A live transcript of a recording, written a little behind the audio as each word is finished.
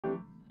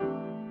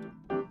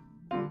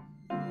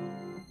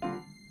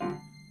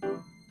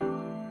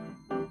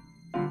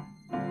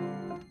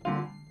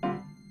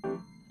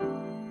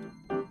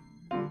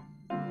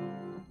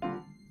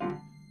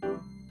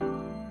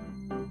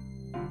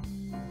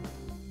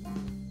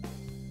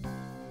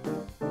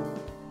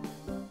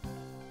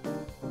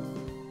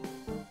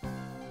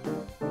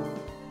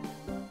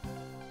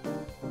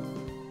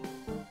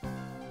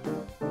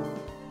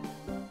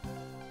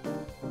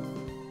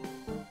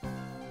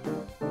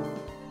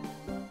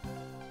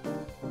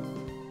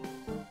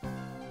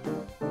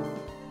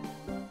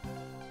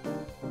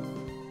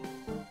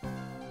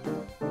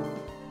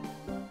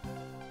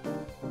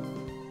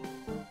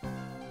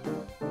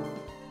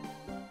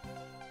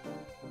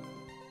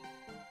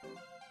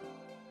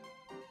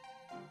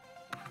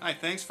Hi,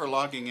 thanks for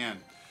logging in.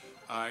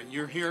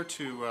 You're here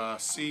to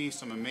see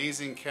some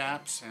amazing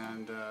caps,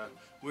 and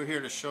we're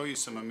here to show you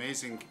some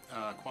amazing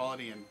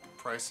quality and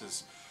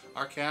prices.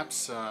 Our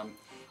caps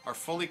are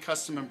fully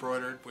custom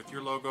embroidered with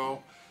your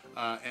logo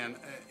and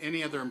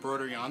any other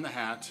embroidery on the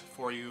hat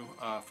for you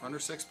for under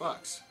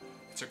 $6.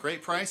 It's a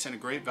great price and a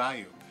great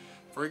value.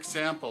 For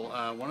example,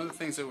 one of the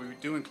things that we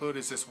do include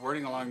is this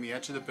wording along the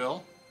edge of the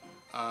bill.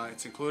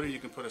 It's included. You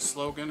can put a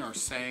slogan or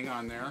saying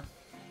on there.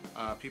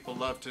 People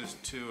love to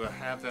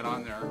have that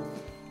on there.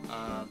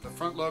 The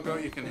front logo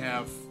you can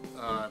have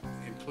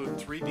include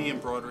 3D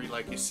embroidery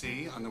like you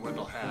see on the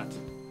Wendell hat.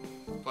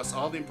 Plus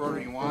all the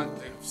embroidery you want,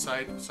 the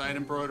side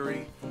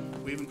embroidery.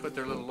 We even put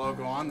their little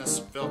logo on this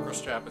Velcro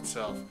strap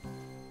itself.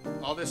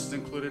 All this is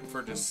included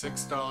for just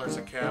 $6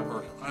 a cap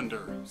or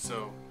under.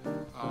 So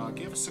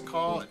give us a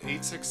call at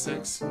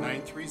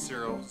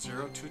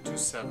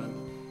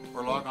 866-930-0227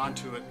 or log on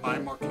to it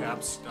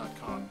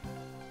buymorecaps.com.